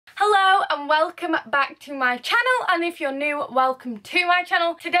Hello and welcome back to my channel, and if you're new, welcome to my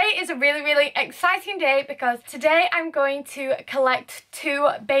channel. Today is a really exciting day because today I'm going to collect 2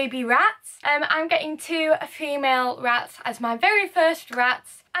 baby rats. I'm getting 2 female rats as my very first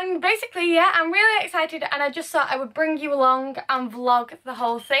rats. And basically, yeah, I'm really excited and I just thought I would bring you along and vlog the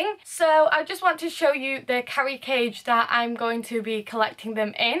whole thing. So I just want to show you the carrier cage that I'm going to be collecting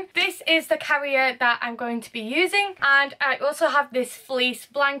them in. This is the carrier that I'm going to be using, and I also have this fleece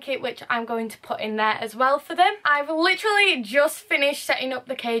blanket which I'm going to put in there as well for them. I've literally just finished setting up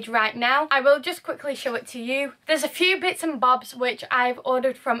the cage right now. I will just quickly show it to you. There's a few bits and bobs which I've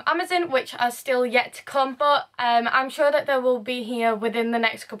ordered from Amazon which are still yet to come, but I'm sure that they will be here within the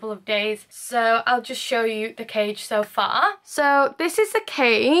next couple of days, so I'll just show you the cage so far. So this is the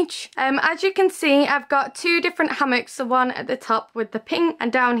cage. As you can see, I've got 2 different hammocks, the one at the top with the pink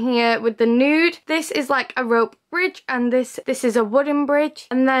and down here with the nude. This is like a rope bridge, and this is a wooden bridge,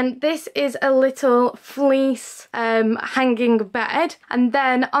 and then this is a little fleece hanging bed, and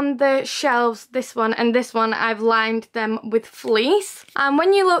then on the shelves, this one and this one, I've lined them with fleece. And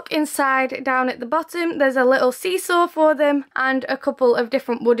when you look inside down at the bottom, there's a little seesaw for them and a couple of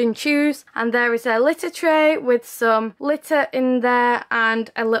different wooden chews, and there is a litter tray with some litter in there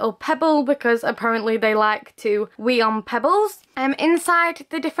and a little pebble because apparently they like to wee on pebbles. Inside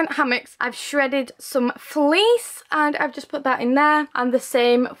the different hammocks, I've shredded some fleece and I've just put that in there, and the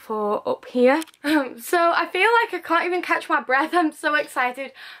same for up here. So I feel like I can't even catch my breath. I'm so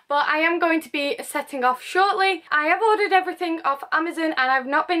excited, but I am going to be setting off shortly. I have ordered everything off Amazon and I've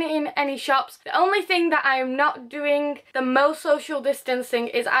not been in any shops. The only thing that I am not doing the most social distancing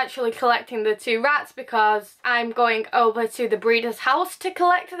is actually collecting the 2 rats because I'm going over to the breeder's house to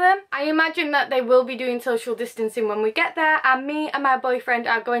collect them. I imagine that they will be doing social distancing when we get there, and me and my boyfriend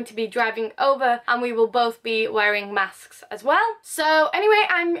are going to be driving over and we will both be wearing masks as well. So anyway,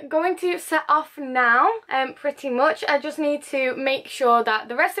 I'm going to set off now. Pretty much I just need to make sure that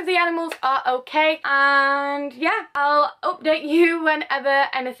the rest of the animals are okay, and yeah, I'll update you whenever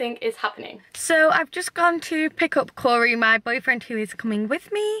anything is happening. So I've just gone to pick up Corey, my boyfriend, who is coming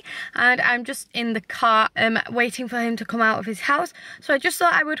with me, and I'm just in the car waiting for him to come out of his house. So I just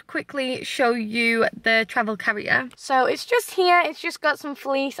thought I would quickly show you the travel carrier. So it's just here, it's just got some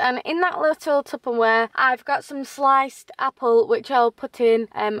fleece, and in that little Tupperware I've got some sliced apple which I'll put in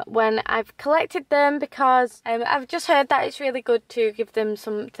when I've collected them, because I've just heard that it's really good to give them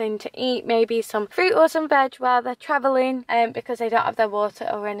something to eat, maybe some fruit or some veg while they're travelling, because they don't have their water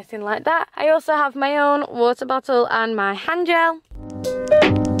or anything like that. I also have my own water bottle and my hand gel.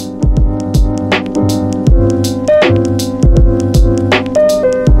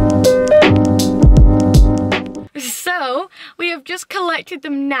 So we have just collected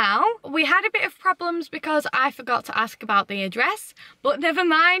them now. We had a bit of problems because I forgot to ask about the address, but never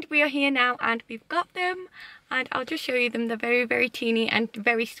mind, we are here now and we've got them, and I'll just show you them. They're very teeny and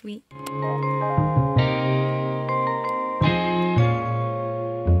very sweet.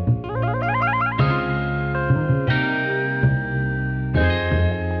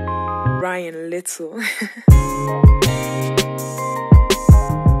 Ryan Little.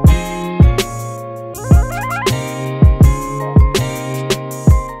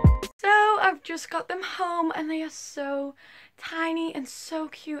 Just got them home and they are so tiny and so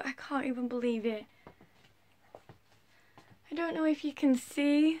cute. I can't even believe it. I don't know if you can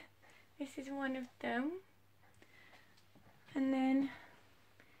see. This is one of them, and then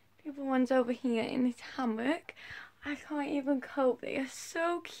the other one's over here in this hammock. I can't even cope. They are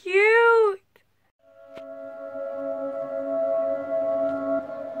so cute.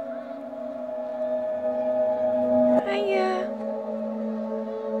 Hiya.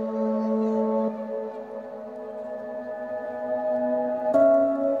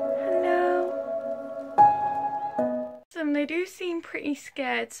 They do seem pretty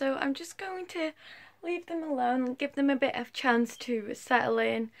scared, so I'm just going to leave them alone and give them a bit of chance to settle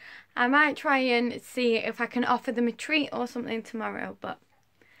in. I might try and see if I can offer them a treat or something tomorrow, but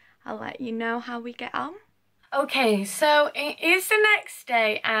I'll let you know how we get on. Okay, so it is the next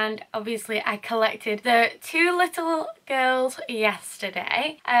day, and obviously I collected the 2 little girls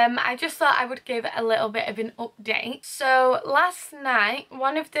yesterday. I just thought I would give a little bit of an update. So last night,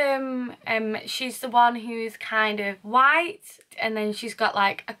 one of them, she's the one who's kind of white, and then she's got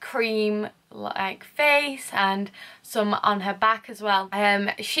like a cream like face and some on her back as well.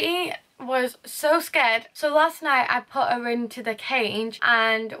 She was so scared. So last night I put her into the cage,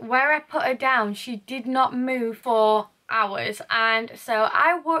 and where I put her down, she did not move for hours, and so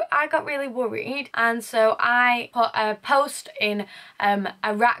I got really worried, and so I put a post in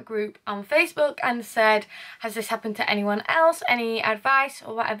a rat group on Facebook and said, has this happened to anyone else, any advice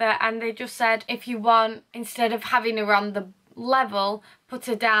or whatever, and they just said, if you want, instead of having her on the level, put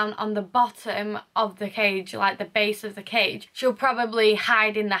her down on the bottom of the cage, like the base of the cage. She'll probably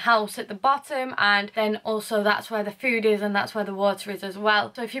hide in the house at the bottom, and then also that's where the food is and that's where the water is as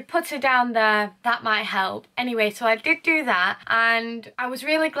well. So if you put her down there, that might help. Anyway, so I did do that, and I was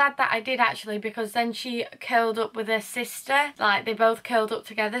really glad that I did actually, because then she curled up with her sister, like they both curled up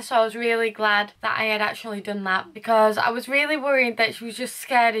together. So I was really glad that I had actually done that, because I was really worried that she was just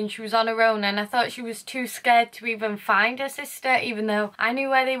scared and she was on her own, and I thought she was too scared to even find her sister, even though I knew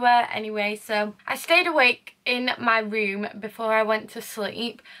where they were anyway. So I stayed awake in my room before I went to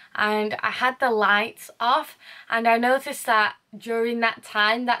sleep, and I had the lights off, and I noticed that during that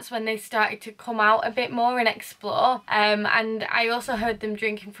time, that's when they started to come out a bit more and explore, and I also heard them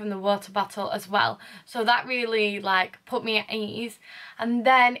drinking from the water bottle as well, so that really like put me at ease. And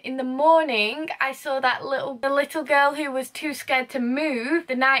then in the morning I saw that the little girl who was too scared to move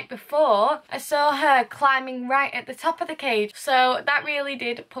the night before. I saw her climbing right at the top of the cage, so that really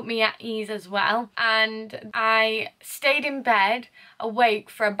did put me at ease as well. And I stayed in bed awake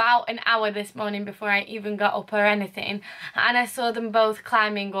for about an hour this morning before I even got up or anything, and I saw them both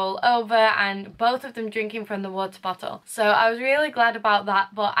climbing all over and both of them drinking from the water bottle. So I was really glad about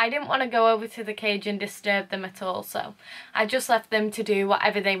that, but I didn't want to go over to the cage and disturb them at all, so I just left them to do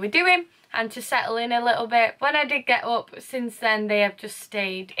whatever they were doing and to settle in a little bit. When I did get up, since then they have just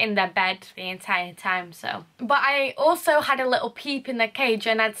stayed in their bed the entire time. So, but I also had a little peep in the cage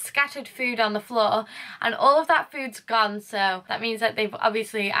and I'd scattered food on the floor, and all of that food's gone, so that means that they've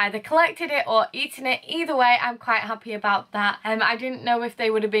obviously either collected it or eaten it. Either way, I'm quite happy about that. I didn't know if they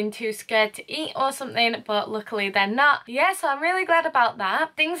would have been too scared to eat or something, but luckily they're not. Yeah, so I'm really glad about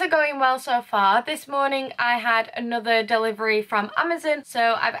that. Things are going well so far. This morning I had another delivery from Amazon,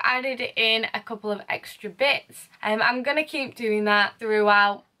 so I've added in a couple of extra bits. I'm gonna keep doing that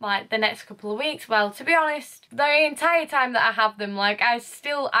throughout like the next couple of weeks. Well, to be honest, the entire time that I have them, like I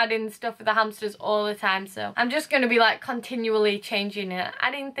still add in stuff for the hamsters all the time, so I'm just going to be like continually changing and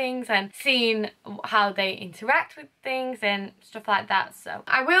adding things and seeing how they interact with things and stuff like that. So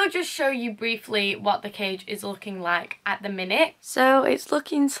I will just show you briefly what the cage is looking like at the minute. So it's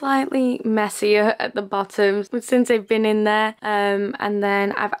looking slightly messier at the bottom since they've been in there, and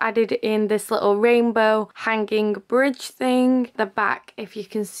then I've added in this little rainbow hanging bridge thing. The back, if you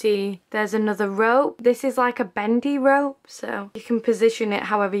can see, there's another rope. This is like a bendy rope, so you can position it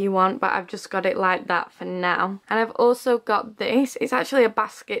however you want, but I've just got it like that for now. And I've also got this. It's actually a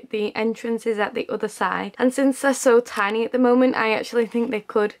basket. The entrance is at the other side, and since they're so tiny at the moment, I actually think they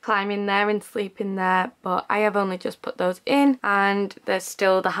could climb in there and sleep in there, but I have only just put those in, and there's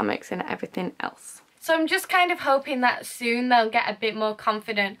still the hammocks and everything else. So I'm just kind of hoping that soon they'll get a bit more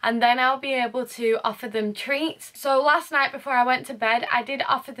confident, and then I'll be able to offer them treats. So last night before I went to bed, I did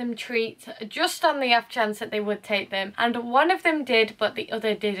offer them treats just on the off chance that they would take them, and one of them did but the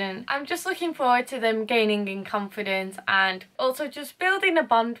other didn't. I'm just looking forward to them gaining in confidence and also just building a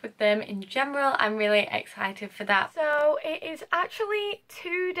bond with them in general. I'm really excited for that. So it is actually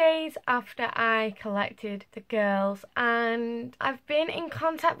 2 days after I collected the girls, and I've been in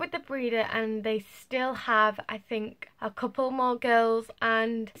contact with the breeder, and they still have, I think, a couple more girls.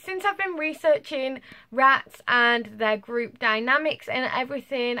 And since I've been researching rats and their group dynamics and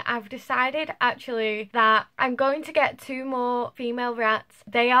everything, I've decided actually that I'm going to get 2 more female rats.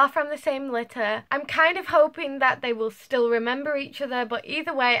 They are from the same litter. I'm kind of hoping that they will still remember each other, but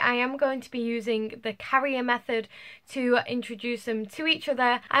either way I am going to be using the carrier method to introduce them to each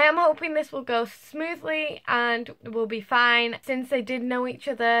other. I am hoping this will go smoothly and will be fine since they did know each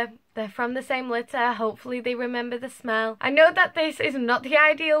other. They're from the same litter. Hopefully they remember the smell. I know that this is not the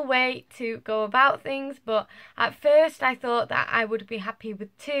ideal way to go about things, but at first I thought that I would be happy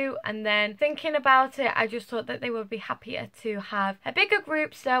with 2, and then thinking about it, I just thought that they would be happier to have a bigger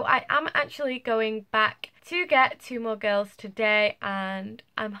group. So I am actually going back to get 2 more girls today, and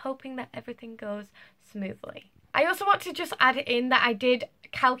I'm hoping that everything goes smoothly. I also want to just add in that I did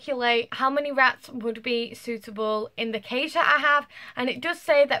calculate how many rats would be suitable in the cage that I have, and it does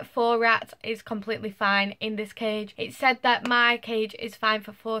say that 4 rats is completely fine in this cage. It said that my cage is fine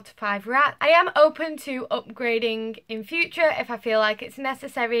for 4 to 5 rats. I am open to upgrading in future if I feel like it's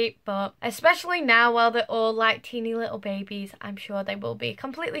necessary, but especially now while they're all like teeny little babies, I'm sure they will be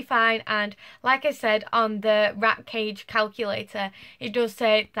completely fine. And like I said, on the rat cage calculator, it does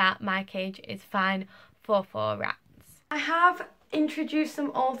say that my cage is fine for 4 rats. I have introduced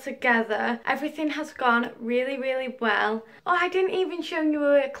them all together. Everything has gone really, really well. Oh, I didn't even show you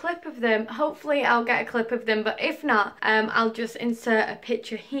a clip of them. Hopefully I'll get a clip of them, but if not, I'll just insert a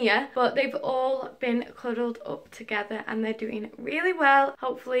picture here. But they've all been cuddled up together and they're doing really well.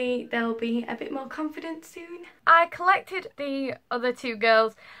 Hopefully they'll be a bit more confident soon. I collected the other two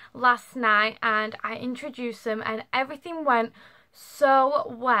girls last night and I introduced them and everything went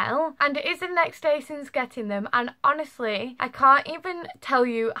so well, and it is the next day since getting them, and honestly I can't even tell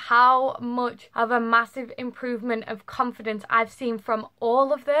you how much of a massive improvement of confidence I've seen from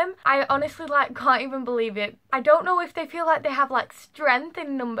all of them. I honestly can't even believe it. I don't know if they feel like they have strength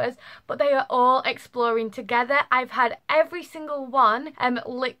in numbers, but they are all exploring together. I've had every single one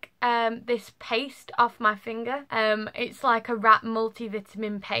lick this paste off my finger. It's like a rat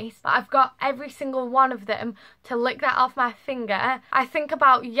multivitamin paste, but I've got every single one of them to lick that off my finger. I think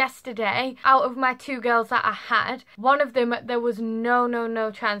about yesterday, out of my two girls that I had, one of them, there was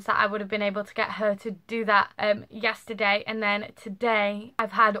no chance that I would have been able to get her to do that yesterday, and then today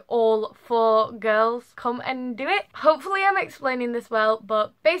I've had all 4 girls come and do it. Hopefully I'm explaining this well,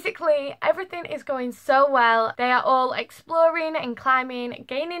 but basically everything is going so well. They are all exploring and climbing,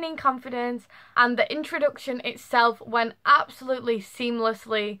 gaining in confidence, and the introduction itself went absolutely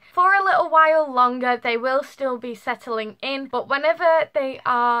seamlessly. For a little while longer they will still be settling in, but whenever they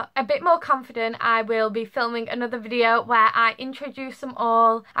are a bit more confident I will be filming another video where I introduce them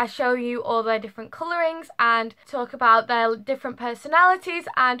all, I show you all their different colourings and talk about their different personalities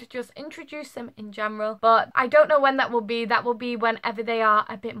and just introduce them in general. But I don't know when that will be. That will be whenever they are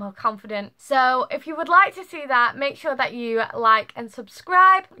a bit more confident. So if you would like to see that, make sure that you like and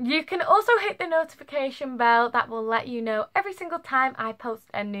subscribe. You can also hit the notification bell. That will let you know every single time I post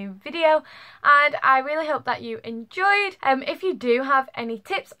a new video, and I really hope that you enjoyed. If you do have any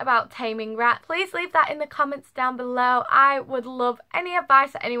tips about taming rats, please leave that in the comments down below. I would love any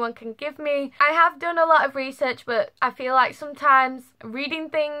advice that anyone can give me. I have done a lot of research, but I feel like sometimes reading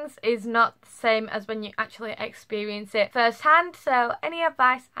things is not the same as when you actually experience it firsthand, so any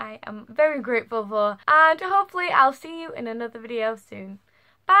advice I am very grateful for, and hopefully I'll see you in another video soon.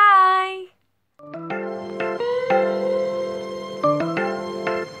 Bye!